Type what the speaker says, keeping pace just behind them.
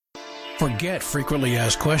Forget frequently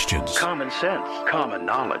asked questions. Common sense, common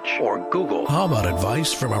knowledge, or Google. How about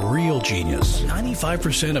advice from a real genius?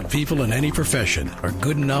 95% of people in any profession are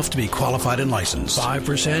good enough to be qualified and licensed.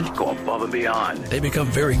 5% go above and beyond. They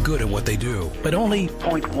become very good at what they do, but only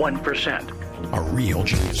 0.1% are real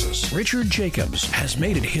geniuses. Richard Jacobs has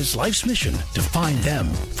made it his life's mission to find them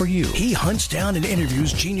for you. He hunts down and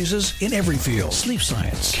interviews geniuses in every field: sleep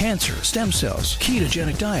science, cancer, stem cells,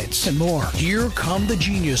 ketogenic diets, and more. Here come the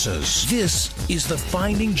geniuses. This is the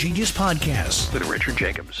Finding Genius Podcast with Richard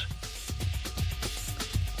Jacobs.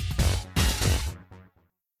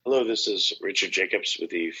 Hello, this is Richard Jacobs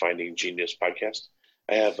with the Finding Genius Podcast.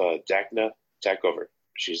 I have Dafna Tachover.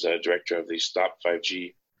 She's a director of the Stop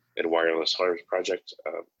 5G and Wireless Harms Project.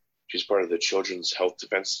 She's part of the Children's Health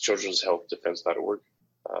Defense.org.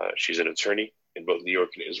 She's an attorney in both New York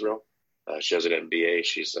and Israel. She has an MBA.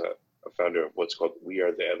 She's a founder of what's called We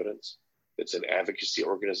Are the Evidence. It's an advocacy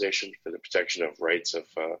organization for the protection of rights of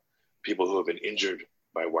people who have been injured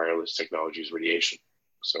by wireless technologies radiation.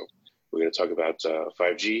 So we're going to talk about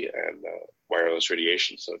 5G and wireless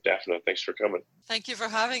radiation. So Dafna, thanks for coming. Thank you for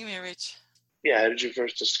having me, Rich. Yeah, how did you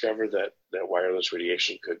first discover that wireless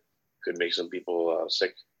radiation could make some people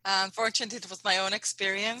sick? Unfortunately, it was my own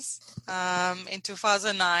experience. In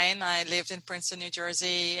 2009, I lived in Princeton, New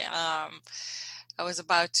Jersey. I was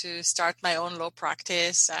about to start my own law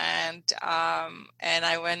practice, and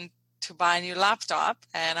I went to buy a new laptop,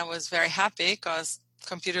 and I was very happy because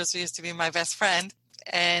computers used to be my best friend.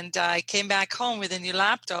 And I came back home with a new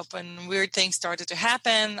laptop, and weird things started to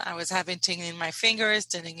happen. I was having tingling in my fingers,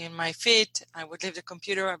 tingling in my feet. I would leave the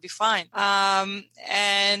computer, I'd be fine.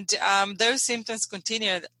 Those symptoms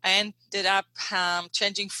continued. I ended up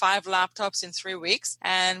changing 5 laptops in 3 weeks.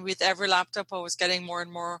 And with every laptop, I was getting more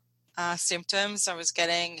and more symptoms. I was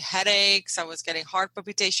getting headaches. I was getting heart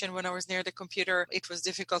palpitation when I was near the computer. It was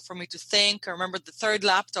difficult for me to think. I remember the 3rd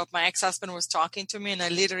laptop, my ex-husband was talking to me and I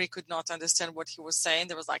literally could not understand what he was saying.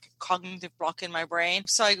 There was like a cognitive block in my brain.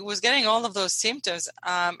 So I was getting all of those symptoms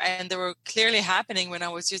and they were clearly happening when I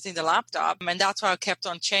was using the laptop. And that's why I kept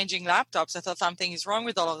on changing laptops. I thought something is wrong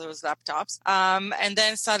with all of those laptops. And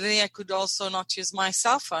then suddenly I could also not use my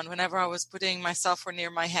cell phone. Whenever I was putting my cell phone near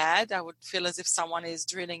my head, I would feel as if someone is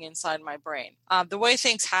drilling inside my brain. The way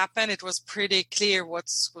things happened, it was pretty clear what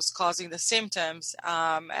was causing the symptoms,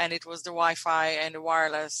 and it was the Wi-Fi and the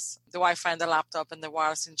wireless, the Wi-Fi and the laptop and the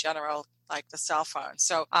wireless in general, like the cell phone.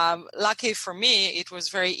 So lucky for me, it was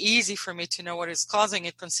very easy for me to know what is causing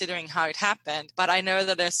it, considering how it happened. But I know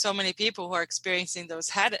that there's so many people who are experiencing those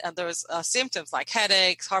symptoms like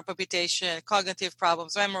headaches, heart palpitation, cognitive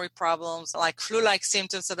problems, memory problems, like flu-like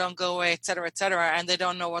symptoms that don't go away, et cetera, and they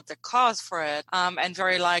don't know what the cause for it. And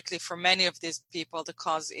very likely for many of these people, the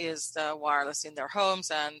cause is the wireless in their homes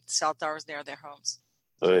and cell towers near their homes.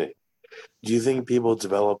 Okay. Do you think people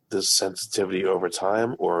develop this sensitivity over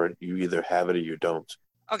time, or you either have it or you don't?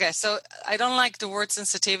 Okay, so I don't like the word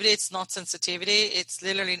sensitivity. It's not sensitivity. It's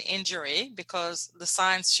literally an injury, because the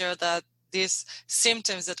science show that these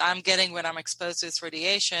symptoms that I'm getting when I'm exposed to this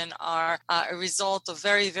radiation are a result of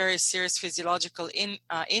very, very serious physiological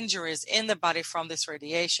injuries in the body from this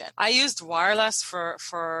radiation. I used wireless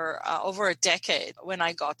for over a decade when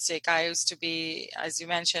I got sick. I used to be, as you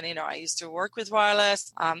mentioned, I used to work with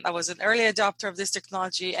wireless. I was an early adopter of this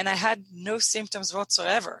technology, and I had no symptoms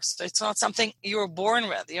whatsoever. So it's not something you were born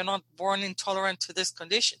with. You're not born intolerant to this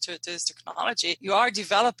condition, to this technology. You are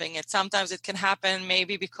developing it. Sometimes it can happen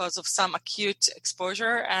maybe because of some acute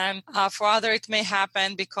exposure, and for other it may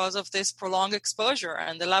happen because of this prolonged exposure,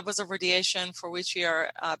 and the levels of radiation for which we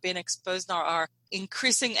are being exposed now are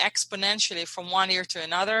increasing exponentially from one year to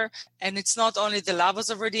another. And it's not only the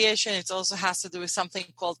levels of radiation, it also has to do with something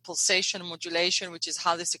called pulsation modulation, which is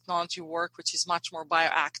how this technology works, which is much more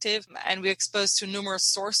bioactive, and we're exposed to numerous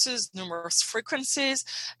sources, numerous frequencies.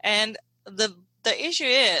 And the issue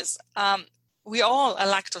is we all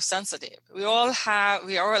electrosensitive. We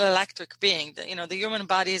are electric being. The human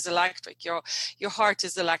body is electric. Your heart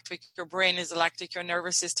is electric. Your brain is electric. Your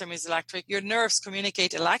nervous system is electric. Your nerves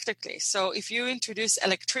communicate electrically. So if you introduce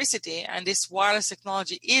electricity, and this wireless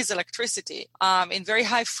technology is electricity, in very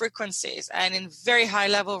high frequencies and in very high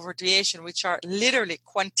level of radiation, which are literally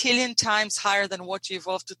quintillion times higher than what you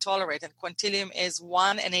evolved to tolerate, and quintillion is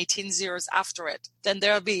 1 and 18 zeros after it, then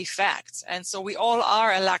there will be effects. And so we all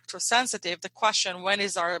are electrosensitive. The question, when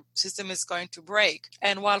is our system is going to break?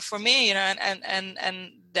 And while for me, and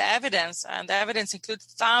the evidence, and the evidence includes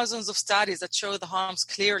thousands of studies that show the harms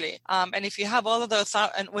clearly. And if you have all of those,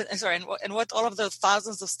 and what all of those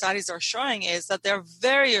thousands of studies are showing is that there are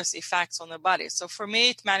various effects on the body. So for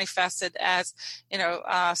me, it manifested as,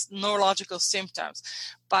 neurological symptoms.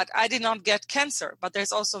 But I did not get cancer. But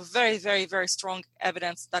there's also very, very, very strong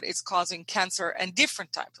evidence that it's causing cancer and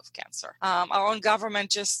different types of cancer. Our own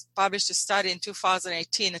government just published a study in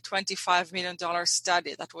 2018, a $25 million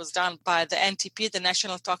study that was done by the NTP, the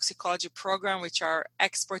National Toxicology Program, which are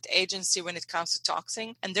expert agency when it comes to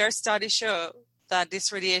toxin. And their studies show that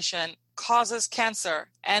this radiation causes cancer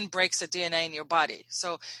and breaks the DNA in your body.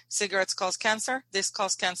 So cigarettes cause cancer, this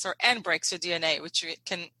causes cancer and breaks your DNA, which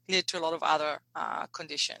can lead to a lot of other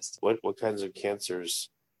conditions. What kinds of cancers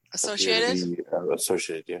associated?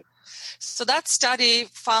 Associated, yeah. So that study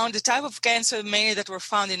found the type of cancer mainly that were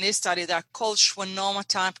found in this study that are called schwannoma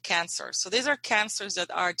type cancers. So these are cancers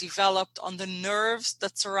that are developed on the nerves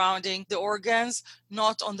that surrounding the organs,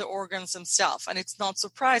 not on the organs themselves. And it's not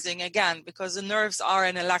surprising, again, because the nerves are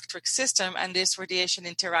an electric system and this radiation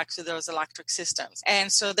interacts with those electric systems.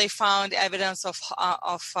 And so they found evidence of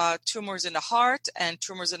tumors in the heart and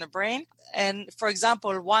tumors in the brain. And for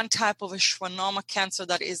example, one type of a schwannoma cancer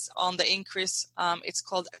that is on the increase, it's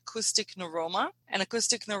called acoustic neuroma. And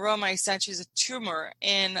acoustic neuroma essentially is a tumor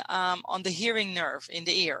on the hearing nerve in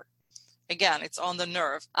the ear. Again, it's on the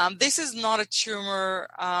nerve. This is not a tumor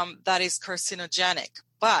that is carcinogenic,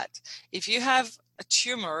 but if you have a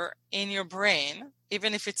tumor in your brain,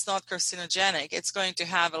 even if it's not carcinogenic, it's going to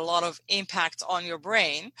have a lot of impact on your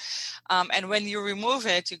brain. And when you remove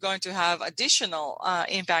it, you're going to have additional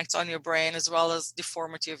impacts on your brain as well as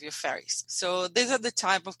deformity of your face. So these are the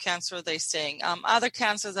type of cancer they're saying. Other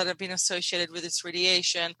cancers that have been associated with this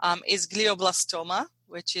radiation is glioblastoma,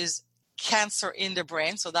 which is cancer in the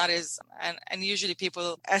brain. So that is, and usually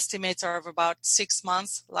people estimates are of about 6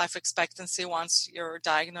 months life expectancy once you're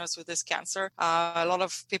diagnosed with this cancer. A lot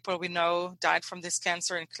of people we know died from this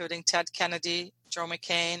cancer, including Ted Kennedy, Joe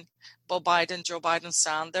McCain, Joe Biden's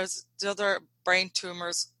son. There's the other brain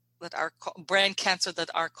tumors that are brain cancer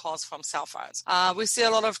that are caused from cell phones. We see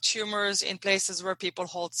a lot of tumors in places where people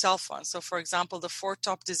hold cell phones. So for example, the 4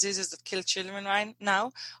 top diseases that kill children right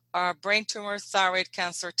now are brain tumors, thyroid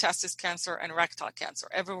cancer, testis cancer, and rectal cancer.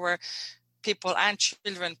 Everywhere people and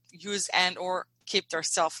children use and or keep their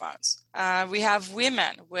cell phones. We have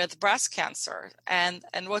women with breast cancer. And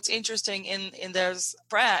what's interesting in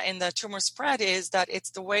the tumor spread is that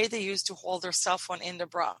it's the way they used to hold their cell phone in the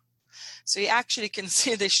bra. So you actually can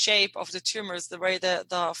see the shape of the tumors, the way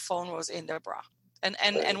the phone was in the bra.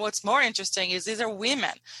 And what's more interesting is these are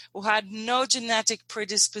women who had no genetic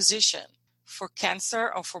predisposition for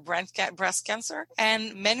cancer or for breast cancer,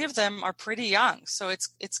 and many of them are pretty young. So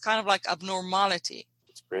it's kind of like abnormality.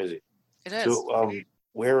 It's crazy. It is. So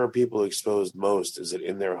where are people exposed most? Is it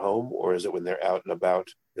in their home, or is it when they're out and about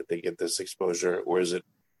that they get this exposure, or is it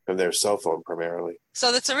from their cell phone primarily?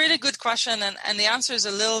 So that's a really good question, and the answer is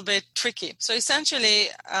a little bit tricky. So essentially,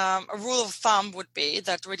 a rule of thumb would be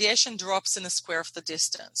that radiation drops in a square of the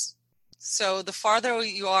distance. So the farther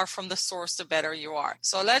you are from the source, the better you are.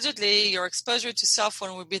 So allegedly, your exposure to cell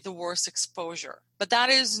phone would be the worst exposure. But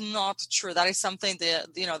that is not true. That is something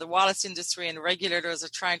the wireless industry and regulators are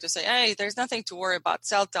trying to say, hey, there's nothing to worry about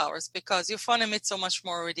cell towers because your phone emits so much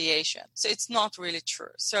more radiation. So it's not really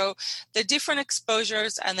true. So they're different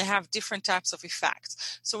exposures and they have different types of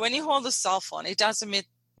effects. So when you hold a cell phone, it does emit,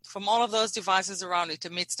 from all of those devices around it,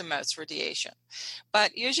 emits the most radiation.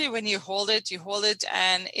 But usually when you hold it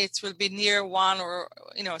and it will be near one or,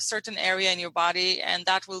 a certain area in your body, and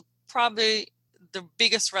that will probably, the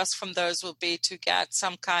biggest risk from those will be to get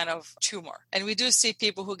some kind of tumor. And we do see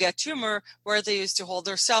people who get tumor where they used to hold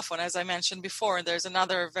their cell phone, as I mentioned before. And there's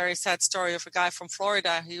another very sad story of a guy from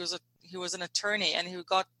Florida. He was an attorney, and he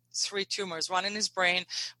got 3 tumors, one in his brain,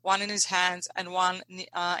 one in his hands, and one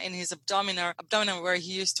in his abdomen where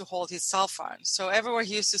he used to hold his cell phone. So everywhere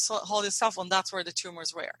he used to hold his cell phone, that's where the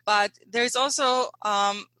tumors were. But there's also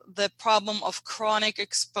the problem of chronic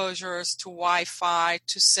exposures to Wi-Fi,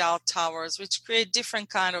 to cell towers, which create different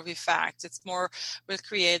kind of effects. It's more, will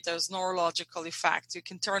create those neurological effects. You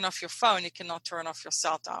can turn off your phone, you cannot turn off your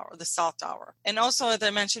cell tower. And also, as I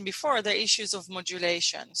mentioned before, there are issues of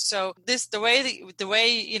modulation. So the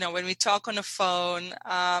way when we talk on a phone,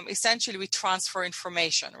 essentially we transfer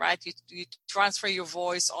information, right? You transfer your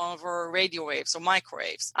voice over radio waves or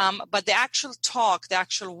microwaves. But the actual talk, the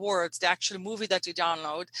actual words, the actual movie that you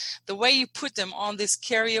download, the way you put them on this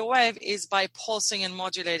carrier wave is by pulsing and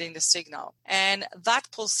modulating the signal. And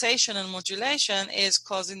that pulsation and modulation is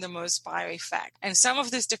causing the most bioeffect. And some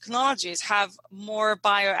of these technologies have more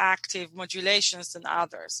bioactive modulations than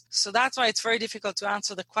others. So that's why it's very difficult to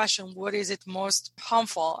answer the question, what is it most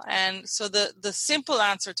harmful? And so the simple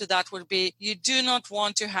answer to that would be, you do not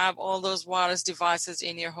want to have all those wireless devices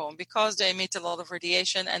in your home because they emit a lot of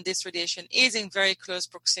radiation, and this radiation is in very close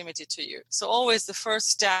proximity to you. So always the first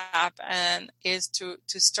step is to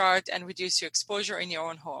start and reduce your exposure in your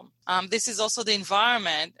own home. This is also the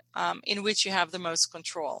environment in which you have the most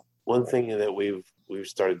control. One thing that we've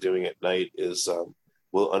started doing at night is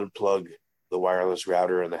we'll unplug the wireless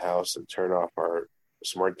router in the house and turn off our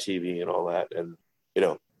smart TV and all that. And,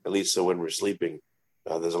 at least so when we're sleeping,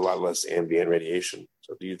 there's a lot less ambient radiation.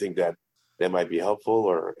 So do you think that might be helpful,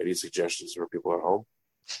 or any suggestions for people at home?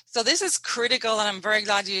 So this is critical, and I'm very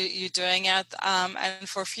glad you're doing it, and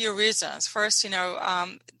for a few reasons. First,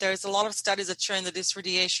 there's a lot of studies that showing that this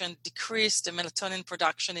radiation decreased the melatonin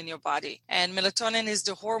production in your body. And melatonin is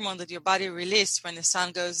the hormone that your body releases when the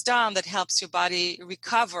sun goes down that helps your body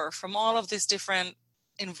recover from all of these different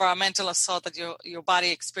environmental assault that your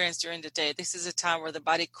body experienced during the day. This is a time where the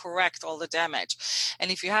body corrects all the damage.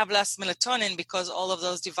 And if you have less melatonin because all of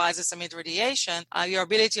those devices emit radiation, your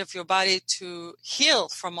ability of your body to heal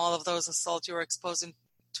from all of those assaults you're exposed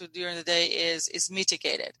to during the day is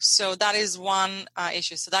mitigated. So that is one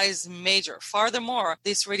issue. So that is major. Furthermore,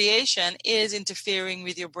 this radiation is interfering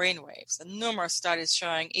with your brain waves. And numerous studies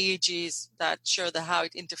showing EEGs that show how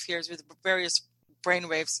it interferes with various brain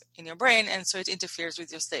waves in your brain, and so it interferes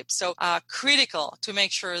with your sleep. So critical to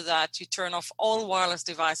make sure that you turn off all wireless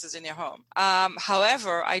devices in your home.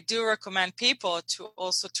 However, I do recommend people to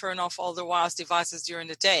also turn off all the wireless devices during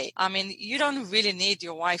the day. I mean, you don't really need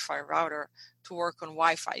your Wi-Fi router to work on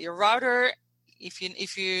Wi-Fi. Your router, if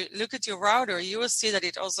you look at your router, you will see that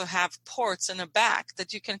it also have ports in the back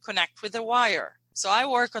that you can connect with a wire. So I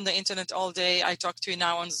work on the internet all day. I talk to you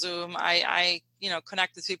now on Zoom. I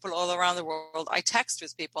connect with people all around the world. I text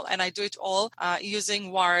with people, and I do it all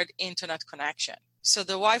using wired internet connection. So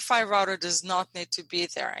the Wi-Fi router does not need to be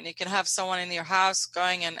there. And you can have someone in your house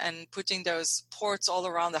going and putting those ports all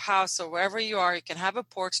around the house. So wherever you are, you can have a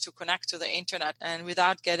port to connect to the internet and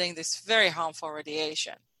without getting this very harmful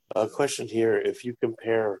radiation. A question here, if you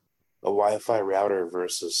compare a Wi-Fi router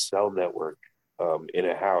versus cell network in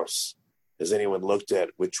a house, has anyone looked at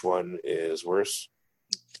which one is worse?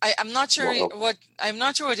 I'm not sure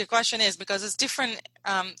what your question is, because it's different.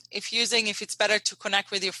 If it's better to connect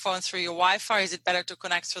with your phone through your Wi-Fi, is it better to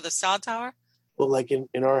connect through the cell tower? Well, like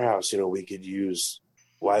in our house, we could use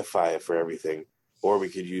Wi-Fi for everything, or we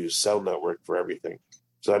could use cell network for everything.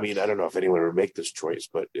 So, I mean, I don't know if anyone would make this choice,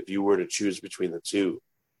 but if you were to choose between the two,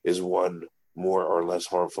 is one more or less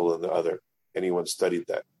harmful than the other? Anyone studied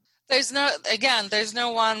that? There's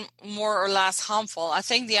no one more or less harmful. I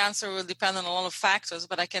think the answer will depend on a lot of factors,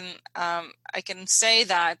 but I can say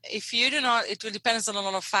that if you do not, it will depend on a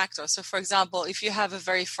lot of factors. So, for example, if you have a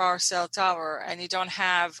very far cell tower and you don't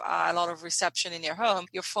have a lot of reception in your home,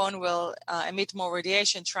 your phone will emit more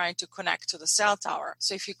radiation trying to connect to the cell tower.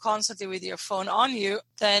 So if you're constantly with your phone on you,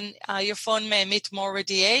 then your phone may emit more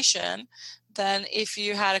radiation than if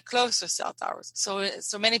you had a closer cell towers.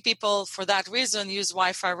 So many people, for that reason, use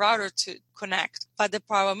Wi-Fi router to connect. But the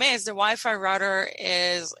problem is the Wi-Fi router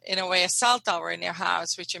is, in a way, a cell tower in your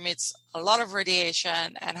house, which emits a lot of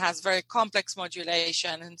radiation and has very complex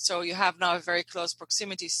modulation. And so you have now a very close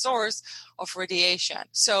proximity source of radiation.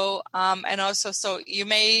 So, so you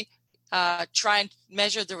may try and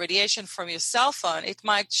measure the radiation from your cell phone. It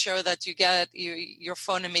might show that your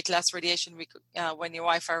phone emit less radiation when your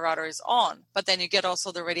Wi-Fi router is on, but then you get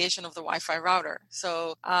also the radiation of the Wi-Fi router.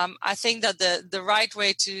 So I think that the right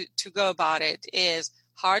way to go about it is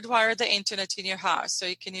hardwire the internet in your house, so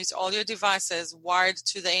you can use all your devices wired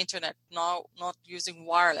to the internet, not using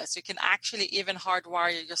wireless. You can actually even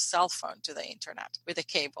hardwire your cell phone to the internet with a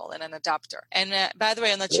cable and an adapter. And by the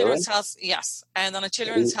way, on the Children's Health, yes, and on the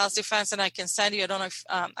Children's Health Defense, and I can send you, I don't know if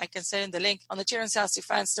I can send in the link, on the Children's Health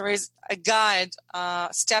Defense, there is a guide,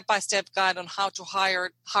 step-by-step guide on how to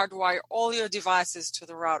hardwire all your devices to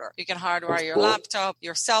the router. You can hardwire your laptop,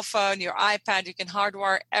 your cell phone, your iPad, you can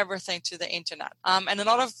hardwire everything to the internet. And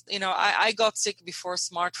lot of, I got sick before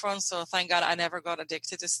smartphones, so thank God I never got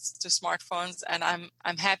addicted to smartphones, and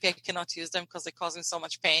I'm happy I cannot use them because they cause me so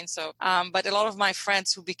much pain. So, but a lot of my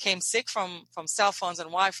friends who became sick from cell phones and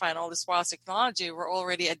Wi-Fi and all this wireless technology were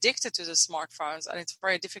already addicted to the smartphones, and it's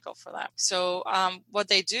very difficult for them. So, what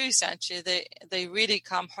they do essentially, they really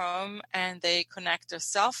come home and they connect their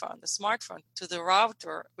cell phone, the smartphone, to the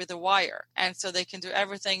router with a wire, and so they can do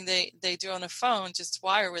everything they do on a phone, just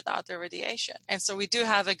wire without the radiation. And so we do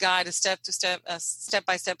have a guide, a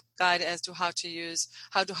step-by-step guide as to how to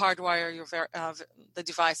hardwire the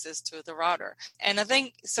devices to the router. And I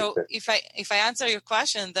think so. If I answer your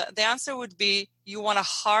question, the answer would be you want to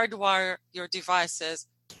hardwire your devices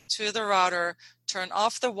to the router, turn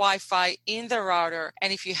off the Wi-Fi in the router,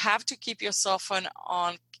 and if you have to keep your cell phone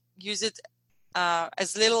on, use it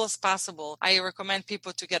as little as possible. I recommend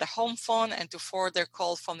people to get a home phone and to forward their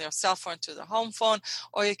call from their cell phone to the home phone,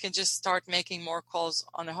 or you can just start making more calls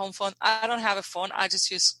on a home phone. I don't have a phone. I just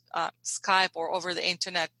use Skype or over the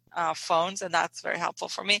internet phones, and that's very helpful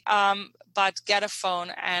for me. But get a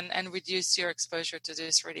phone and reduce your exposure to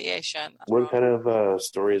this radiation. What kind of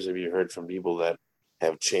stories have you heard from people that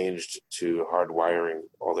have changed to hardwiring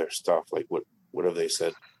all their stuff? Like what have they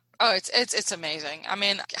said? Oh, it's amazing. I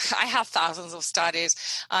mean, I have thousands of studies.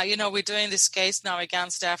 We're doing this case now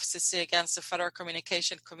against the FCC, against the Federal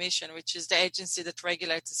Communication Commission, which is the agency that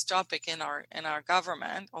regulates this topic in our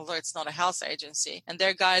government, although it's not a health agency. And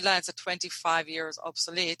their guidelines are 25 years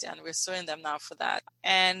obsolete, and we're suing them now for that.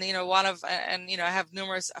 And I have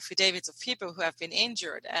numerous affidavits of people who have been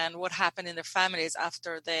injured and what happened in their families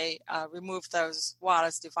after they removed those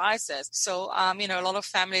wireless devices. So, a lot of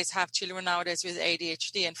families have children nowadays with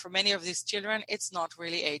ADHD, and for many of these children, it's not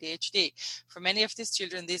really ADHD. For many of these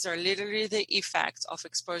children, these are literally the effects of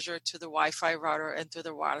exposure to the Wi-Fi router and to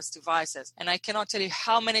the wireless devices. And I cannot tell you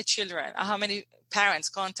how many parents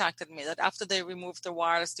contacted me that after they removed the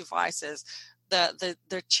wireless devices,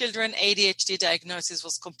 their children ADHD diagnosis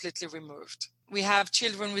was completely removed. We have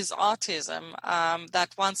children with autism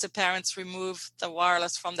that once the parents remove the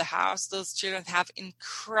wireless from the house, those children have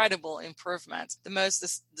incredible improvements. The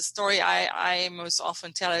story I most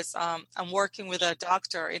often tell is I'm working with a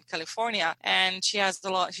doctor in California, and she's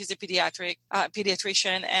a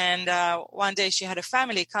pediatrician, and one day she had a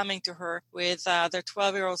family coming to her with their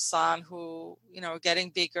 12-year-old son who, getting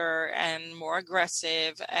bigger and more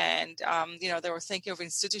aggressive, and they were thinking of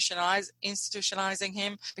institutionalizing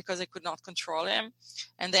him because they could not control him.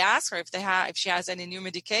 And they asked her if she has any new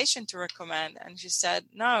medication to recommend, and she said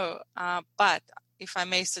no, but if I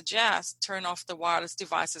may suggest, turn off the wireless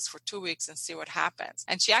devices for 2 weeks and see what happens.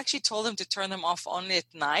 And she actually told them to turn them off only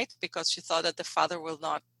at night because she thought that the father will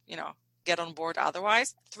not get on board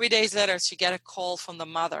otherwise. 3 days later, she got a call from the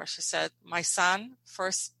mother. She said, my son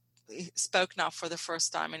spoke now for the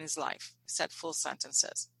first time in his life. He said full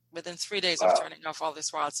sentences within 3 days of turning off all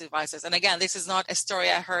these wireless devices. And again, this is not a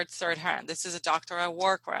story I heard third hand. This is a doctor I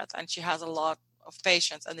work with, and she has a lot of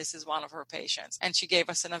patients, and this is one of her patients. And she gave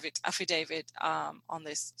us an affidavit on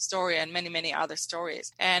this story and many, many other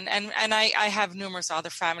stories. And I have numerous other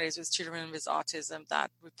families with children with autism that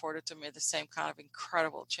reported to me the same kind of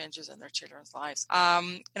incredible changes in their children's lives. A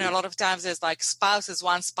lot of times there's like spouses,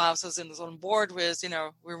 one spouse is on board with,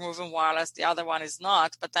 removing wireless, the other one is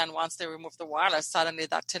not. But then once they remove the wireless, suddenly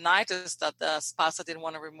that tinnitus that the spouse that didn't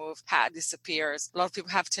want to remove disappears. A lot of people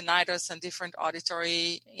have tinnitus and different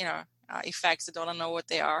auditory, effects. I don't know what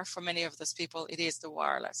they are. For many of those people, it is the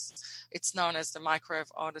wireless. It's known as the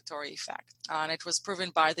microwave auditory effect. And it was proven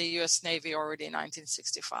by the U.S. Navy already in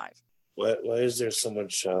 1965. Why is there so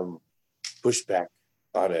much pushback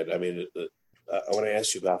on it? I mean, I want to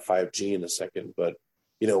ask you about 5G in a second, but,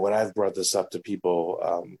 when I've brought this up to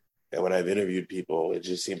people and when I've interviewed people, it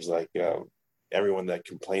just seems like everyone that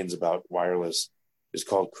complains about wireless is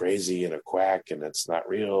called crazy and a quack and it's not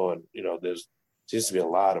real. And, there's seems to be a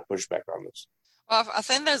lot of pushback on this. Well, I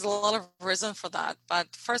think there's a lot of reason for that. But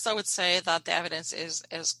first, I would say that the evidence is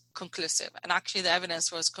conclusive. And actually, the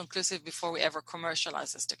evidence was conclusive before we ever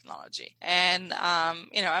commercialized this technology. And,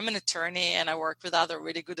 I'm an attorney, and I work with other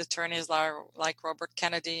really good attorneys like Robert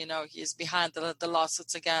Kennedy. He's behind the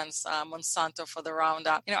lawsuits against Monsanto for the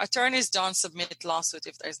Roundup. Attorneys don't submit lawsuits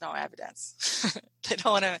if there's no evidence. They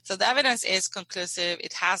don't want to. So the evidence is conclusive.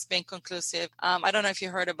 It has been conclusive. I don't know if you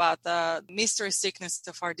heard about the mystery sickness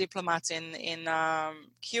of our diplomats in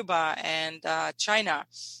Cuba and China.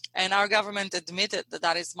 And our government admitted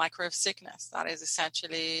that is microwave sickness. That is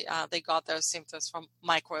essentially, they got those symptoms from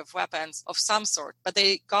microwave weapons of some sort, but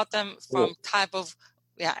they got them from type of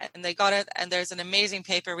Yeah, and they got it. And there's an amazing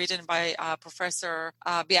paper written by Professor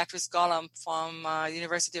Beatrice Gollum from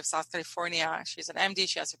University of South California. She's an MD.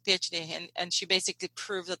 She has a PhD, and she basically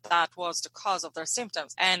proved that that was the cause of their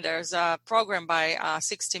symptoms. And there's a program by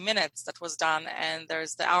 60 Minutes that was done, and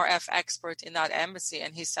there's the RF expert in that embassy,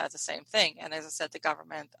 and he said the same thing. And as I said, the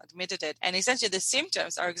government admitted it. And essentially, the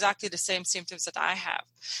symptoms are exactly the same symptoms that I have.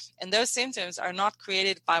 And those symptoms are not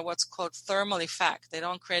created by what's called thermal effect. They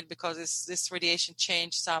don't create because this radiation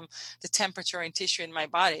changed the temperature and tissue in my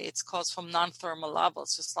body. It's caused from non-thermal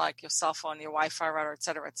levels, just like your cell phone, your Wi-Fi router, et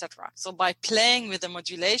cetera, et cetera. So by playing with the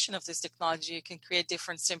modulation of this technology, you can create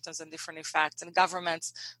different symptoms and different effects. And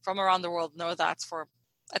governments from around the world know that for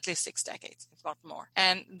at least 6 decades, if not more.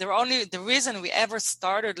 And the reason we ever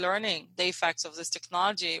started learning the effects of this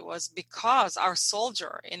technology was because our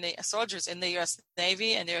soldiers in the U.S.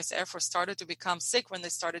 Navy and the U.S. Air Force started to become sick when they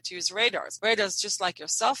started to use radars. Radars, just like your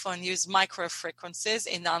cell phone, use micro frequencies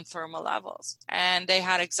in non-thermal levels. And they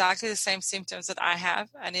had exactly the same symptoms that I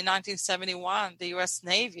have. And in 1971, the U.S.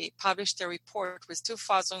 Navy published a report with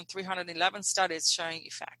 2,311 studies showing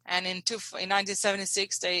effect. And in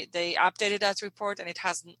 1976, they updated that report, and it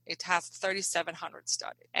has 3,700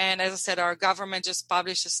 studies. And as I said, our government just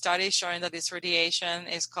published a study showing that this radiation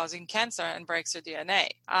is causing cancer and breaks your DNA.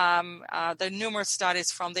 There are numerous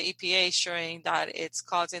studies from the EPA showing that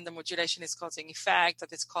the modulation is causing effect,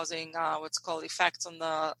 that it's causing what's called effects on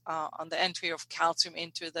the entry of calcium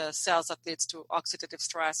into the cells that leads to oxidative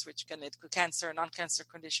stress, which can lead to cancer, non-cancer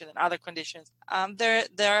condition, and other conditions.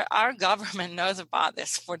 Our government knows about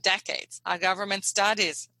this for decades. Our government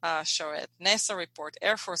studies show it. NASA report,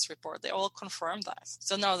 Air Force report, they all confirm that.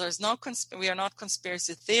 So no, we are not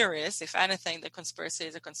conspiracy theorists. If anything, the conspiracy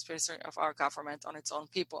is a conspiracy of our government on its own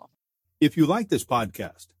people. If you like this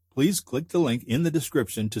podcast, please click the link in the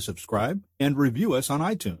description to subscribe and review us on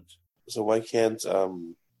iTunes. So why can't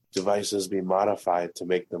devices be modified to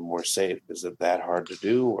make them more safe? Is it that hard to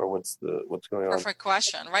do, or what's going on? Perfect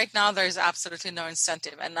question. Right now, there is absolutely no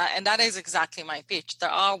incentive, and that is exactly my pitch. There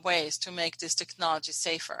are ways to make this technology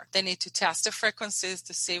safer. They need to test the frequencies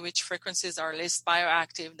to see which frequencies are least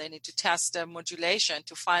bioactive. They need to test the modulation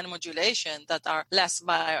to find modulation that are less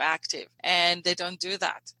bioactive, and they don't do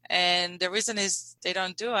that. And the reason is they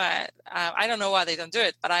don't do it. I don't know why they don't do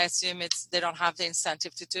it, but I assume they don't have the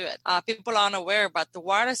incentive to do it. People are unaware, but the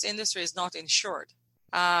wireless industry is not insured.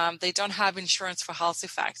 They don't have insurance for health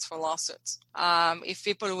effects for lawsuits. If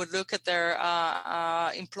people would look at their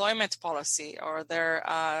employment policy or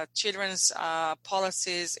their children's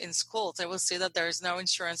policies in schools, they will see that there is no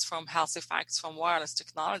insurance from health effects from wireless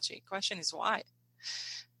technology. Question is why?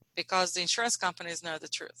 Because the insurance companies know the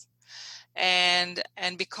truth. And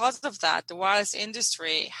because of that, the wireless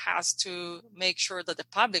industry has to make sure that the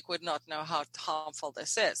public would not know how harmful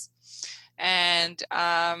this is. And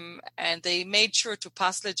they made sure to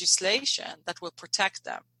pass legislation that will protect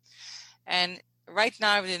them. And right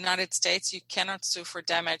now in the United States, you cannot sue for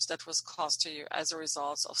damage that was caused to you as a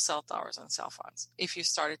result of cell towers and cell phones if you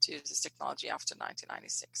started to use this technology after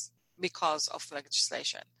 1996 because of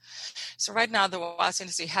legislation. So right now, the wireless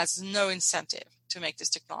industry has no incentive to make this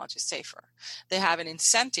technology safer. They have an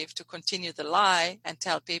incentive to continue the lie and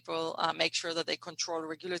tell people, make sure that they control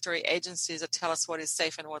regulatory agencies that tell us what is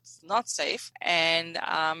safe and what's not safe. And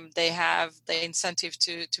they have the incentive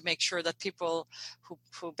to make sure that people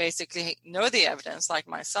who basically know the evidence, like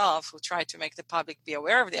myself, who try to make the public be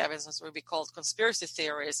aware of the evidence, will be called conspiracy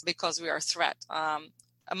theorists because we are a threat.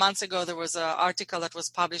 A month ago, there was an article that was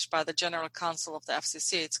published by the General Counsel of the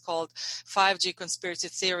FCC. It's called 5G Conspiracy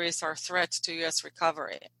Theories Are a Threat to U.S.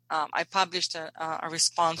 Recovery. I published a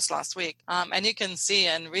response last week, and you can see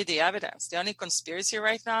and read the evidence. The only conspiracy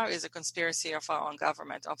right now is a conspiracy of our own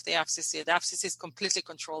government, of the FCC. The FCC is completely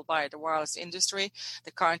controlled by the wireless industry.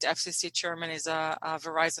 The current FCC chairman is a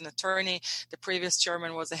Verizon attorney. The previous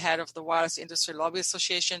chairman was the head of the Wireless Industry Lobby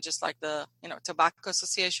Association, just like the Tobacco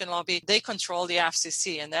Association lobby. They control the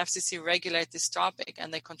FCC, and the FCC regulate this topic,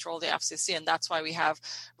 and they control the FCC, and that's why we have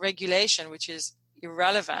regulation, which is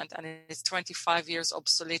irrelevant, and it's 25 years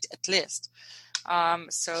obsolete at least.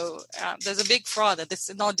 So there's a big fraud. This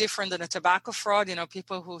is no different than a tobacco fraud.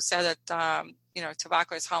 People who say that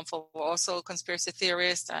tobacco is harmful were also conspiracy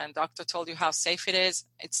theorists, and doctor told you how safe it is.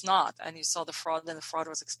 It's not, and you saw the fraud, and the fraud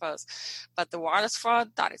was exposed. But the wireless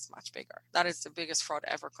fraud, that is much bigger. That is the biggest fraud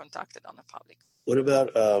ever conducted on the public. What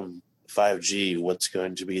about 5G? What's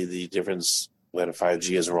going to be the difference when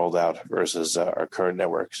 5G is rolled out versus our current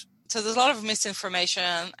networks? So there's a lot of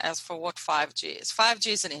misinformation as for what 5G is.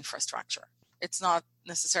 5G is an infrastructure. It's not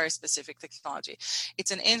necessarily specific technology.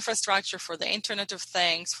 It's an infrastructure for the Internet of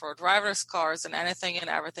Things, for driverless cars, and anything and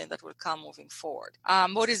everything that will come moving forward.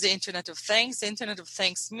 What is the Internet of Things? The Internet of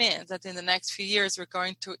Things means that in the next few years, we're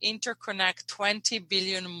going to interconnect 20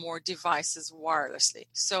 billion more devices wirelessly.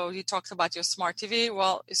 So you talked about your smart TV.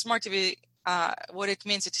 Well, your smart TV, what it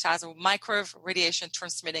means, it has a microwave radiation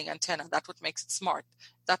transmitting antenna. That's what makes it smart.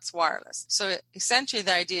 That's wireless. So essentially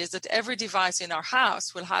the idea is that every device in our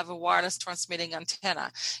house will have a wireless transmitting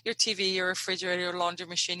antenna. Your TV, your refrigerator, your laundry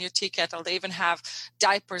machine, your tea kettle, they even have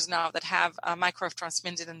diapers now that have a microwave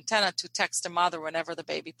transmitting antenna to text the mother whenever the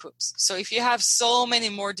baby poops. So if you have so many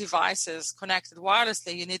more devices connected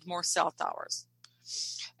wirelessly, you need more cell towers.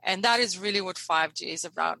 And that is really what 5G is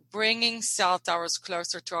about, bringing cell towers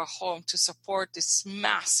closer to our home to support this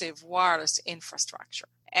massive wireless infrastructure.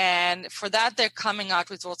 And for that, they're coming out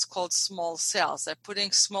with what's called small cells. They're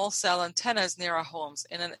putting small cell antennas near our homes.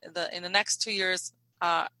 In the next 2 years,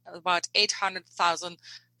 about 800,000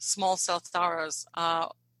 small cell towers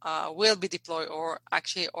will be deployed, or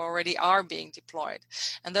actually already are being deployed.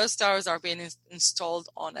 And those towers are being installed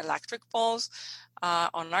on electric poles,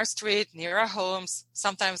 on our street, near our homes,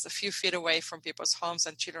 sometimes a few feet away from people's homes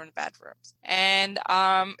and children's bedrooms. And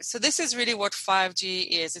so this is really what 5G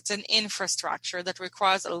is. It's an infrastructure that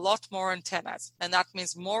requires a lot more antennas. And that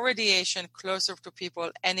means more radiation closer to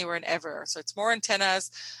people anywhere and everywhere. So it's more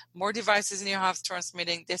antennas, more devices in your house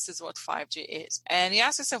transmitting. This is what 5G is. And you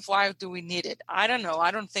ask yourself, why do we need it? I don't know.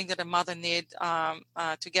 I don't think that a mother needs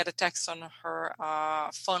to get a text on her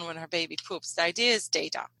phone when her baby poops. The idea is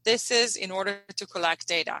data. This is in order to collect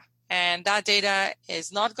data. And that data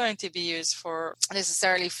is not going to be used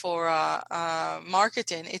necessarily for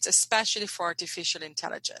marketing. It's especially for artificial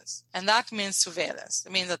intelligence. And that means surveillance.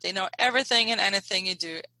 It means that they know everything and anything you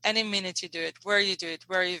do, any minute you do it, where you do it,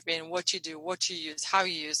 where you've been, what you do, what you use, how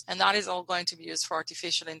you use. And that is all going to be used for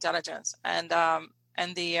artificial intelligence.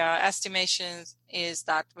 And the estimation is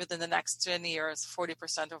that within the next 10 years,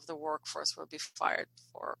 40% of the workforce will be fired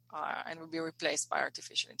and will be replaced by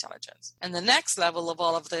artificial intelligence. And the next level of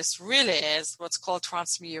all of this really is what's called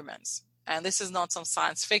transhumans. And this is not some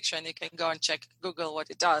science fiction. You can go and Google what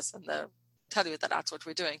it does, and they'll tell you that that's what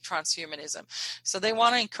we're doing, transhumanism. So they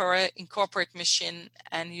want to incorporate machine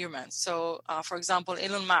and humans. So, for example,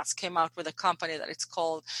 Elon Musk came out with a company that it's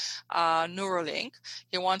called Neuralink.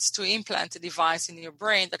 He wants to implant a device in your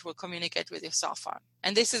brain that will communicate with your cell phone.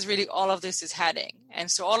 And this is really all of this is heading.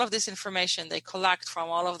 And so all of this information they collect from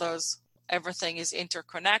all of those, everything is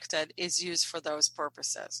interconnected, is used for those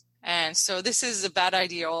purposes. And so this is a bad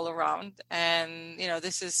idea all around. And,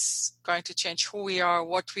 this is going to change who we are,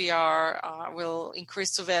 what we are, will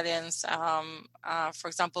increase surveillance. For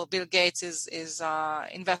example, Bill Gates is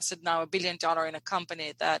invested now $1 billion in a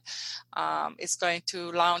company that is going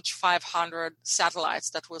to launch 500 satellites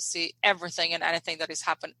that will see everything and anything that has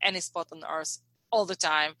happened any spot on Earth all the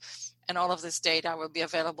time. And all of this data will be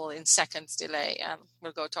available in seconds delay and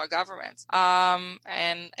will go to our governments.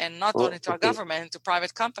 And not only to our government, to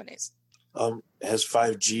private companies. Has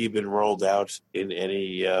 5G been rolled out in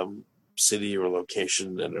any city or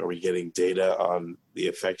location? And are we getting data on the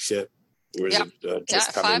effects yet? Or is it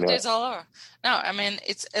just coming 5G is all over. No, I mean,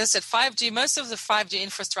 it's, as I said, 5G, most of the 5G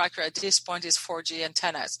infrastructure at this point is 4G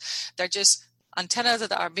antennas. They're just antennas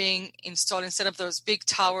that are being installed instead of those big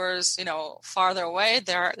towers, farther away.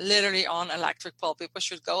 They're literally on electric pole. People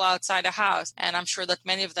should go outside a house, and I'm sure that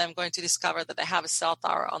many of them are going to discover that they have a cell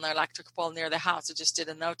tower on an electric pole near the house. They just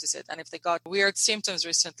didn't notice it. And if they got weird symptoms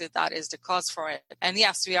recently, that is the cause for it. And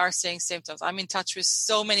yes, we are seeing symptoms. I'm in touch with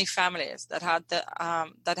so many families that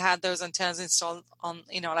had those antennas installed on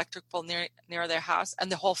electric pole near their house, and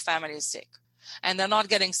the whole family is sick. And they're not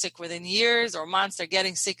getting sick within years or months. They're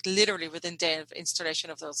getting sick literally within days of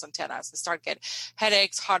installation of those antennas. They start getting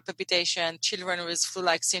headaches, heart palpitation, children with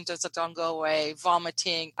flu-like symptoms that don't go away,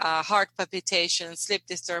 vomiting, heart palpitation, sleep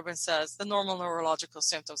disturbances, the normal neurological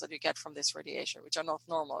symptoms that you get from this radiation, which are not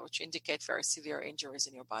normal, which indicate very severe injuries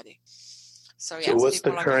in your body. So what's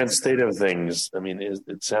the current state of things? I mean,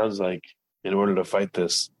 it sounds like in order to fight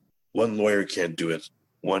this, one lawyer can't do it.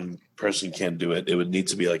 One person can't do it. It would need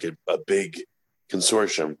to be like a big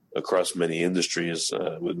consortium across many industries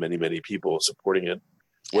with many, many people supporting it.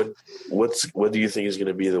 What do you think is going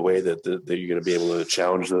to be the way that you're going to be able to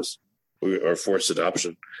challenge this or force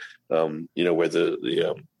adoption? Where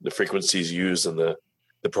the frequencies used and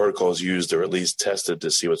the protocols used are at least tested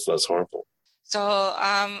to see what's less harmful. So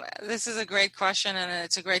this is a great question, and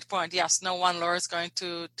it's a great point. Yes, no one lawyer is going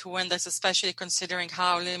to win this, especially considering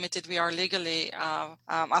how limited we are legally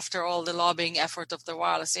after all the lobbying effort of the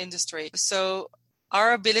wireless industry. So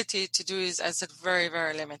our ability to do is, as I said, very,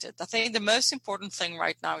 very limited. I think the most important thing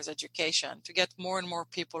right now is education, to get more and more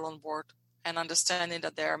people on board and understanding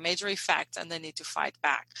that there are major effects and they need to fight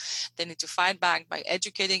back. They need to fight back by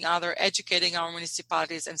educating our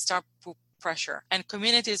municipalities and start pressure. And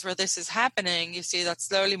communities where this is happening, you see that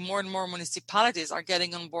slowly more and more municipalities are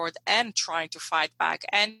getting on board and trying to fight back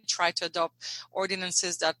and try to adopt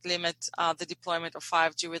ordinances that limit the deployment of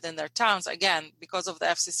 5G within their towns. Again, because of the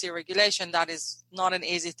FCC regulation, that is not an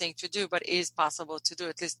easy thing to do, but is possible to do,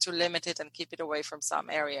 at least to limit it and keep it away from some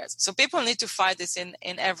areas. So people need to fight this in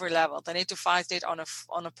every level. They need to fight it on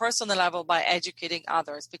a personal level by educating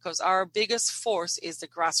others, because our biggest force is the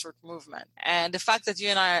grassroots movement. And the fact that you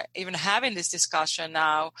and I are even having this discussion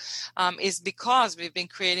now is because we've been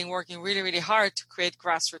working really, really hard to create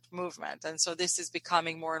grassroots movement. And so this is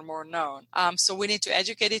becoming more and more known. So we need to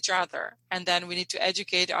educate each other, and then we need to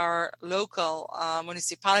educate our local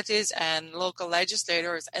municipalities and local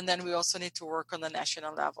legislators, and then we also need to work on the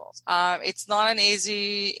national level. It's not an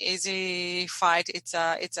easy fight. It's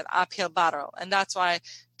an uphill battle, and that's why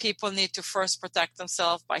people need to first protect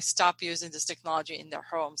themselves by stop using this technology in their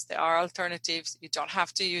homes. There are alternatives. You don't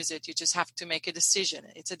have to use it. You just have to make a decision.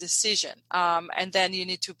 It's a decision. And then you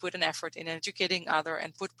need to put an effort in educating other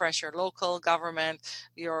and put pressure, local government,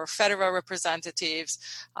 your federal representatives,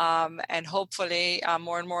 and hopefully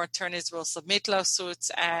more and more attorneys will submit lawsuits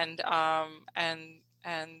and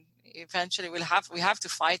eventually we have to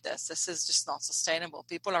fight this. This is just not sustainable.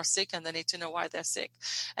 People are sick and they need to know why they're sick.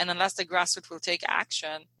 And unless the grassroots will take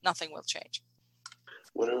action, nothing will change.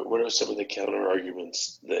 What are some of the counter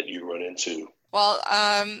arguments that you run into? Well,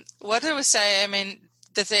 what do we say? I mean,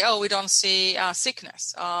 they say, we don't see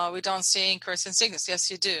sickness. We don't see increase in sickness.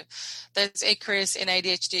 Yes, you do. There's increase in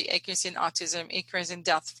ADHD, increase in autism, increase in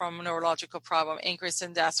death from neurological problem, increase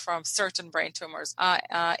in death from certain brain tumors,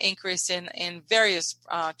 increase in various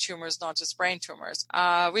tumors, not just brain tumors,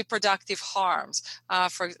 reproductive harms.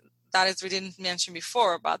 That is, we didn't mention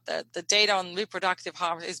before, but the data on reproductive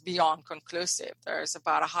harm is beyond conclusive. There's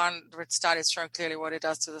about 100 studies showing clearly what it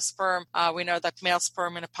does to the sperm. We know that male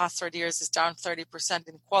sperm in the past 30 years is down 30%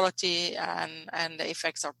 in quality, and the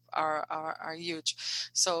effects are huge.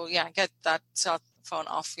 So yeah, get that cell phone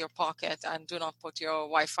off your pocket and do not put your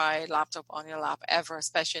Wi-Fi laptop on your lap ever,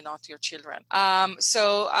 especially not your children.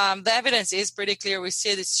 So the evidence is pretty clear. We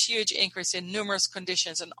see this huge increase in numerous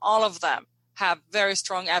conditions, and all of them have very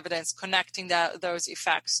strong evidence connecting those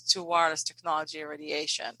effects to wireless technology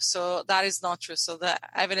radiation. So that is not true. So the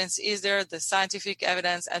evidence is there, the scientific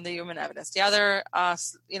evidence and the human evidence. The other,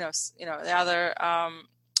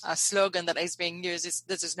 slogan that is being used is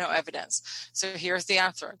this is no evidence. So here's the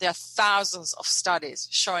answer. There are thousands of studies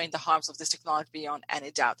showing the harms of this technology beyond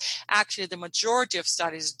any doubt. Actually, the majority of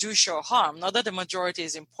studies do show harm. Not that the majority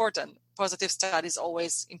is important. Positive studies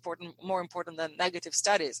always more important than negative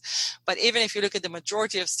studies. But even if you look at the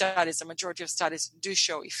majority of studies do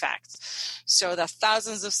show effects. So there are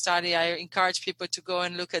thousands of studies. I encourage people to go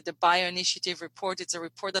and look at the Bioinitiative report. It's a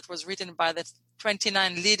report that was written by the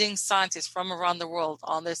 29 leading scientists from around the world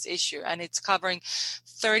on this issue, and it's covering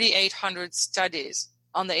 3,800 studies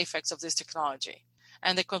on the effects of this technology.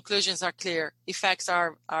 And the conclusions are clear. Effects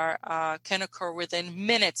can occur within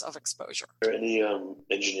minutes of exposure. Are there any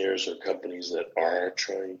engineers or companies that are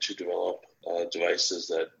trying to develop devices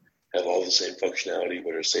that have all the same functionality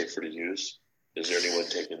but are safer to use? Is there anyone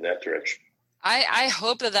taking that direction? I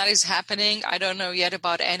hope that is happening. I don't know yet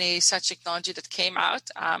about any such technology that came out.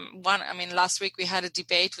 Last week we had a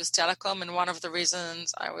debate with Telecom, and one of the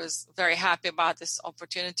reasons I was very happy about this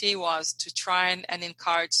opportunity was to try and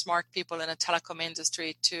encourage smart people in the telecom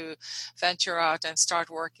industry to venture out and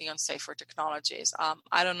start working on safer technologies.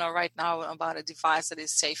 I don't know right now about a device that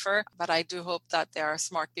is safer, but I do hope that there are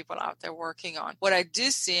smart people out there working on. What I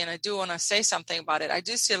do see, and I do want to say something about it, I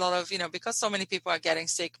do see a lot of, because so many people are getting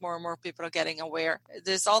sick, more and more people are getting aware.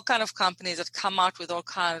 There's all kind of companies that come out with all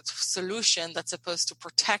kinds of solution that's supposed to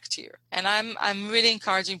protect you. And I'm really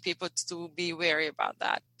encouraging people to be wary about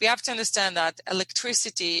that. We have to understand that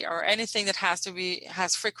electricity or anything that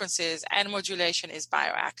has frequencies and modulation is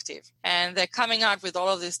bioactive. And they're coming out with all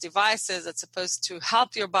of these devices that's supposed to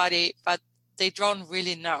help your body, but they don't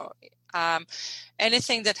really know.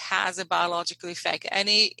 Anything that has a biological effect,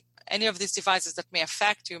 any of these devices that may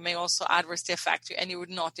affect you may also adversely affect you, and you would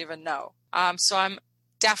not even know. So I'm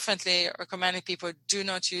definitely recommending people do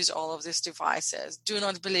not use all of these devices. Do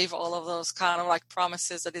not believe all of those kind of like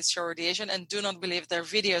promises that it's show radiation, and do not believe their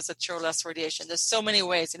videos that show less radiation. There's so many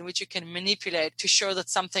ways in which you can manipulate to show that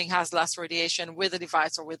something has less radiation with the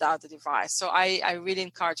device or without the device. So I really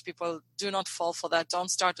encourage people, do not fall for that.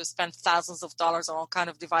 Don't start to spend thousands of dollars on all kind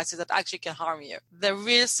of devices that actually can harm you. The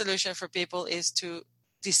real solution for people is to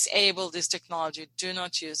disable this technology. Do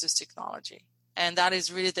not use this technology. And that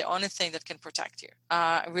is really the only thing that can protect you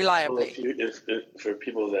reliably. Well, if for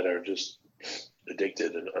people that are just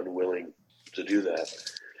addicted and unwilling to do that,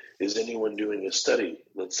 is anyone doing a study?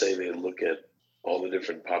 Let's say they look at all the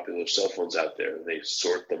different popular cell phones out there and they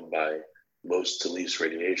sort them by most to least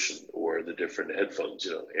radiation, or the different headphones,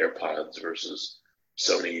 AirPods versus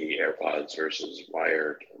Sony AirPods versus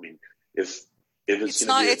wired. I mean, if it's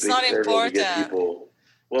going to be a big hurdle to get people,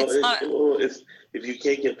 if you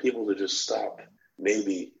can't get people to just stop,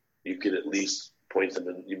 maybe you could at least point them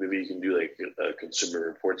in. Maybe you can do like a Consumer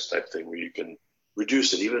Reports type thing where you can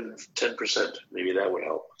reduce it even 10%. Maybe that would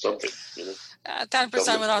help. Something,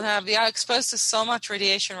 10% would not have. We are exposed to so much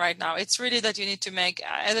radiation right now. It's really that you need to make,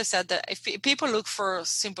 as I said, that if people look for a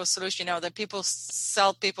simple solution, that people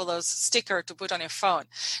sell people those stickers to put on your phone.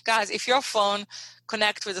 Guys, if your phone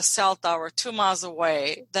connects with a cell tower 2 miles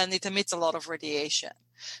away, then it emits a lot of radiation.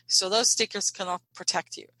 So those stickers cannot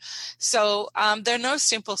protect you. So there are no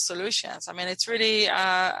simple solutions. I mean, it's really, there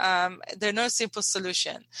are no simple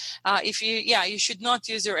solution. You should not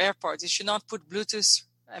use your AirPods. You should not put Bluetooth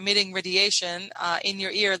emitting radiation in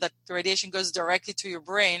your ear, that the radiation goes directly to your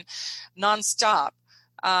brain nonstop.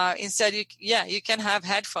 Instead, you can have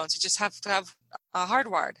headphones. You just have to have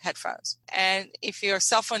hardwired headphones. And if your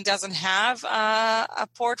cell phone doesn't have a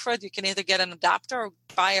port for it, you can either get an adapter or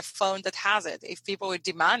buy a phone that has it. If people would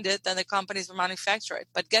demand it, then the companies will manufacture it.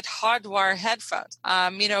 But get hardwired headphones.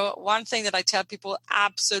 One thing that I tell people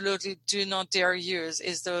absolutely do not dare use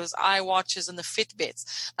is those iWatches and the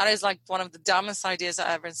Fitbits. That is like one of the dumbest ideas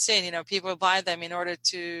I've ever seen. People buy them in order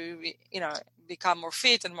to, become more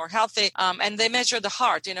fit and more healthy. And they measure the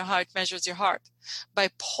heart. You know how it measures your heart? By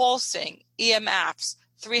pulsing EMFs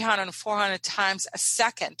 300 and 400 times a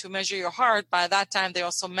second to measure your heart. By that time, they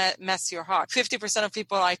also mess your heart. 50% of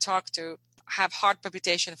people I talk to have heart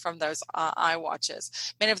palpitation from those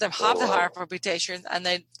iWatches. Many of them have the heart palpitation, and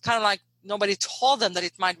they kind of like, nobody told them that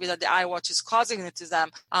it might be that the iWatch is causing it to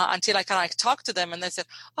them until I kind of talked to them, and they said,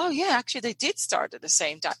 oh yeah, actually they did start at the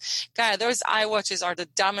same time. Guys, those iWatches are the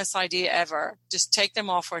dumbest idea ever. Just take them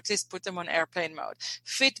off, or at least put them on airplane mode.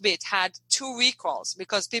 Fitbit had 2 recalls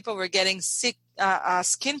because people were getting sick,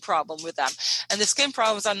 skin problem with them. And the skin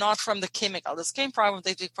problems are not from the chemical. The skin problems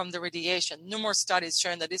are from the radiation. Numerous studies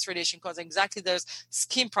showing that this radiation causes exactly those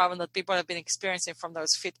skin problems that people have been experiencing from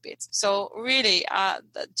those Fitbits. So really,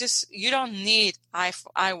 you don't need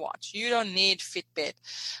iWatch. You don't need Fitbit.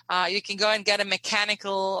 You can go and get a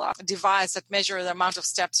mechanical device that measures the amount of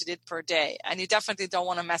steps you did per day. And you definitely don't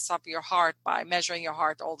want to mess up your heart by measuring your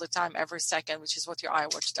heart all the time, every second, which is what your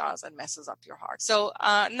iWatch does, and messes up your heart. So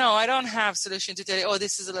no, I don't have solution to tell you,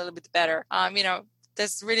 this is a little bit better.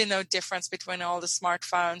 There's really no difference between all the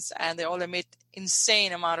smartphones, and they all emit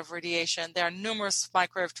insane amount of radiation. There are numerous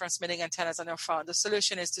microwave transmitting antennas on your phone. The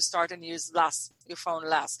solution is to start and use your phone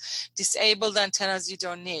less. Disable the antennas you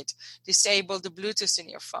don't need. Disable the Bluetooth in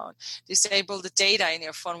your phone. Disable the data in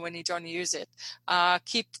your phone when you don't use it.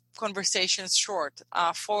 Keep conversations short.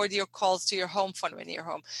 Forward your calls to your home phone when you're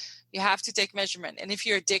home. You have to take measurement. And if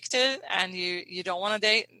you're addicted and you don't want to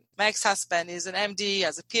date, my ex-husband is an MD,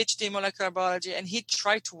 has a PhD in molecular biology, and he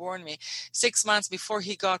tried to warn me 6 months before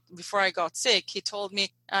I got sick. He told me,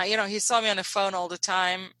 he saw me on the phone all the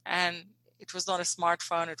time, and it was not a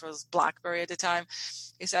smartphone. It was BlackBerry at the time.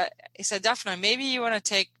 He said, Dafna, maybe you want to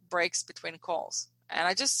take breaks between calls. And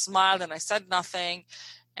I just smiled and I said nothing.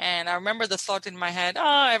 And I remember the thought in my head,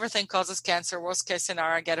 everything causes cancer. Worst case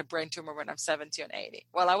scenario, I get a brain tumor when I'm 70 or 80.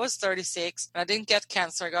 Well, I was 36 and I didn't get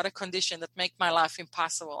cancer. I got a condition that made my life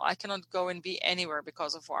impossible. I cannot go and be anywhere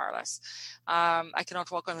because of wireless. I cannot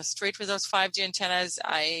walk on the street with those 5G antennas.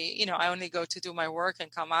 I only go to do my work and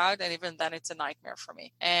come out. And even then it's a nightmare for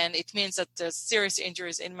me. And it means that there's serious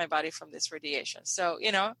injuries in my body from this radiation. So,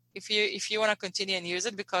 if you want to continue and use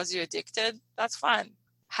it because you're addicted, that's fine.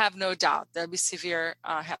 Have no doubt there'll be severe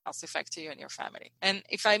health effect to you and your family. And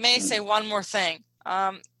if I may say one more thing,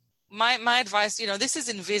 my advice, this is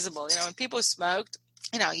invisible. When people smoked,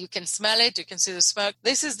 you can smell it, you can see the smoke.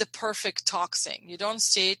 This is the perfect toxin. You don't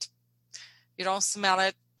see it, you don't smell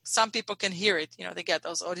it. some people can hear it. They get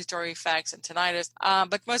those auditory effects and tinnitus,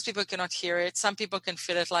 but most people cannot hear it. Some people can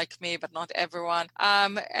feel it like me, but not everyone.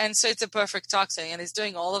 And so it's a perfect toxin, and it's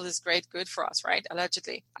doing all of this great good for us, right?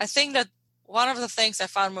 Allegedly. I think that one of the things I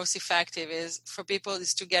found most effective is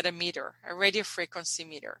to get a meter, a radio frequency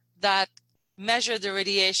meter that measure the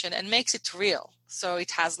radiation and makes it real. So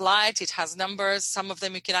it has light, it has numbers. Some of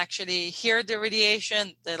them you can actually hear the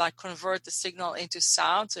radiation. They convert the signal into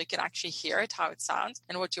sound, so you can actually hear it, how it sounds,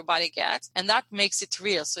 and what your body gets. And that makes it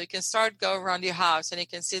real. So you can go around your house and you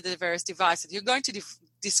can see the various devices. You're going to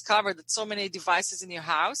discover that so many devices in your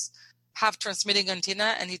house have transmitting antenna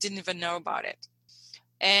and you didn't even know about it.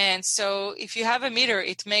 And so if you have a meter,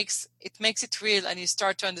 it makes it real, and you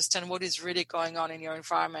start to understand what is really going on in your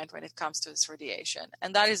environment when it comes to this radiation.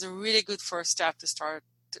 And that is a really good first step to start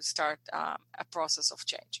a process of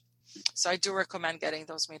change. So I do recommend getting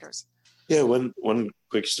those meters. Yeah, one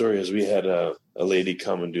quick story is we had a lady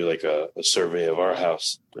come and do a survey of our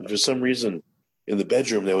house. And for some reason, in the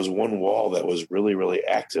bedroom, there was one wall that was really, really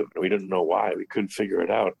active. And we didn't know why. We couldn't figure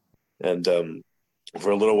it out. And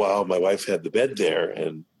for a little while, my wife had the bed there,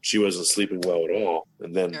 and she wasn't sleeping well at all.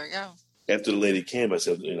 And then after the lady came, I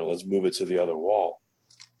said, let's move it to the other wall.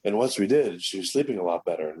 And once we did, she was sleeping a lot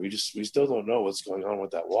better. And we still don't know what's going on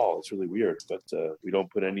with that wall. It's really weird, but we don't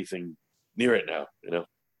put anything near it now.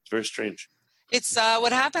 It's very strange. It's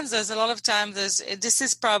what happens is a lot of times this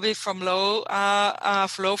is probably from low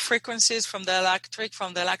frequencies from the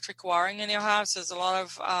electric wiring in your house. There's a lot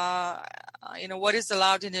of what is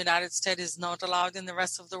allowed in the United States is not allowed in the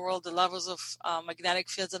rest of the world. The levels of magnetic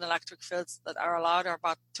fields and electric fields that are allowed are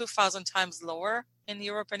about 2,000 times lower in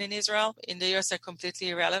Europe and in Israel. In the US, they're completely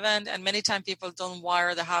irrelevant. And many times people don't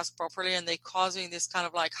wire the house properly, and they're causing this kind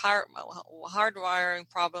of hard wiring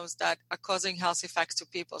problems that are causing health effects to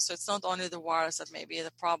people. So it's not only the wireless that may be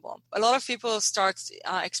the problem. A lot of people start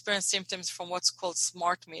experience symptoms from what's called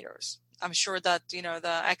smart meters. I'm sure that,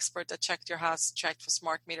 the expert that checked your house checked for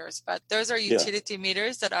smart meters, but those are utility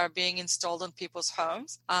meters that are being installed on people's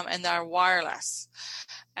homes, and they're wireless.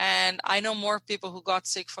 And I know more people who got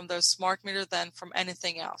sick from those smart meters than from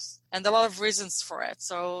anything else. And a lot of reasons for it.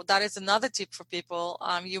 So that is another tip for people.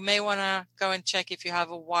 You may want to go and check if you have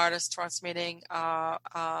a wireless transmitting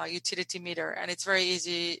utility meter. And it's very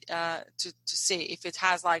easy to see. If it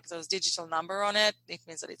has those digital number on it, it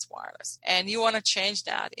means that it's wireless. And you want to change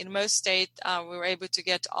that. In most states, we were able to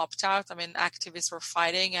get opt-out. I mean, activists were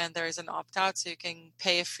fighting, and there is an opt-out. So you can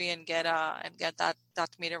pay a fee and get that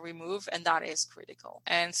meter removed. And that is critical.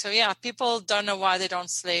 And so, people don't know why they don't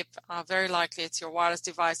sleep. Very likely it's your wireless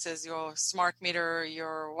devices, your smart meter,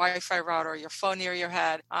 your Wi-Fi router, your phone near your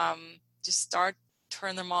head. Just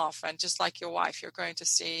turn them off. And just like your wife, you're going to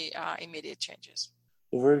see immediate changes.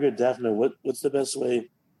 Well, very good, Dafna. What's the best way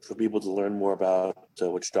for people to learn more about what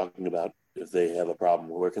you're talking about if they have a problem?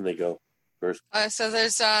 Where can they go first? So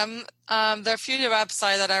there's there are a few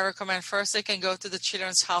websites that I recommend. First, they can go to the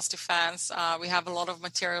Children's Health Defense. We have a lot of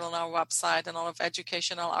material on our website and a lot of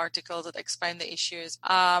educational articles that explain the issues.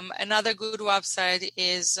 Another good website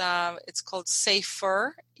is it's called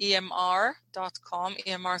Safer, EMR.com.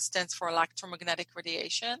 EMR stands for electromagnetic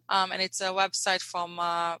radiation. And it's a website from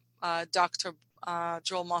Dr.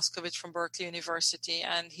 Joel Moskovich from Berkeley University,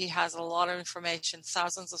 and he has a lot of information,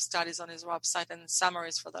 thousands of studies on his website and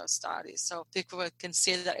summaries for those studies, so people can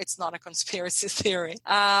see that it's not a conspiracy theory.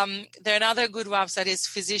 Another good website is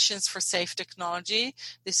Physicians for Safe Technology.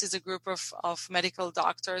 This is a group of medical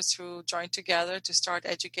doctors who join together to start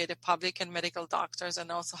educating public and medical doctors,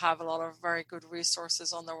 and also have a lot of very good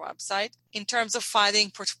resources on their website. In terms of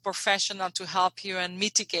finding professional to help you and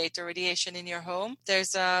mitigate the radiation in your home,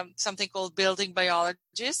 there's something called Building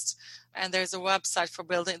Biologists, and there's a website for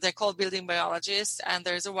building. They're called Building Biologists, and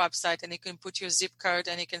there's a website, and you can put your zip code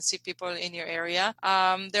and you can see people in your area.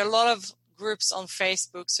 There are a lot of groups on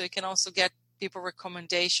Facebook, so you can also get people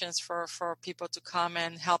recommendations for people to come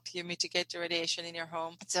and help you mitigate the radiation in your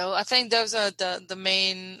home. So I think those are the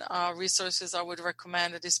main resources I would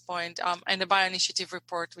recommend at this point. And the Bioinitiative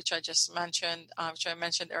report, which I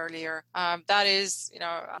mentioned earlier, that is,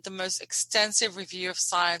 the most extensive review of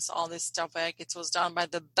science on this topic. It was done by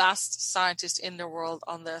the best scientists in the world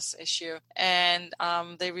on this issue, and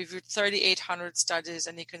they reviewed 3,800 studies.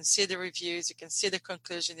 And you can see the reviews, you can see the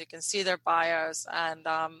conclusion, you can see their bios, and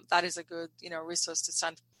that is a good, resource to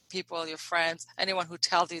send people, your friends, anyone who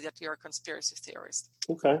tells you that you're a conspiracy theorist.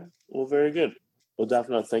 Okay. Well, very good. Well,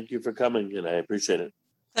 Dafna, thank you for coming, and I appreciate it.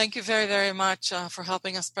 Thank you very, very much for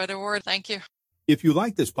helping us spread the word. Thank you. If you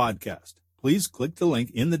like this podcast, please click the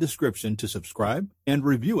link in the description to subscribe and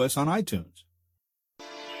review us on iTunes.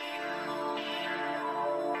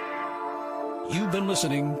 You've been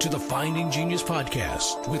listening to the Finding Genius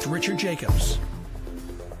podcast with Richard Jacobs.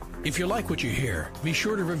 If you like what you hear, be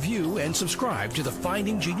sure to review and subscribe to the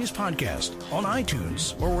Finding Genius podcast on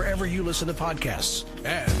iTunes or wherever you listen to podcasts.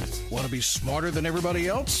 And want to be smarter than everybody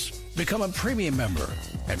else? Become a premium member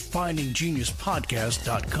at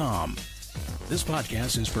findinggeniuspodcast.com. This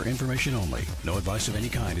podcast is for information only. No advice of any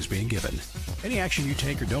kind is being given. Any action you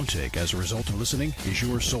take or don't take as a result of listening is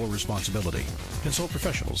your sole responsibility. Consult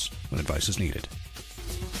professionals when advice is needed.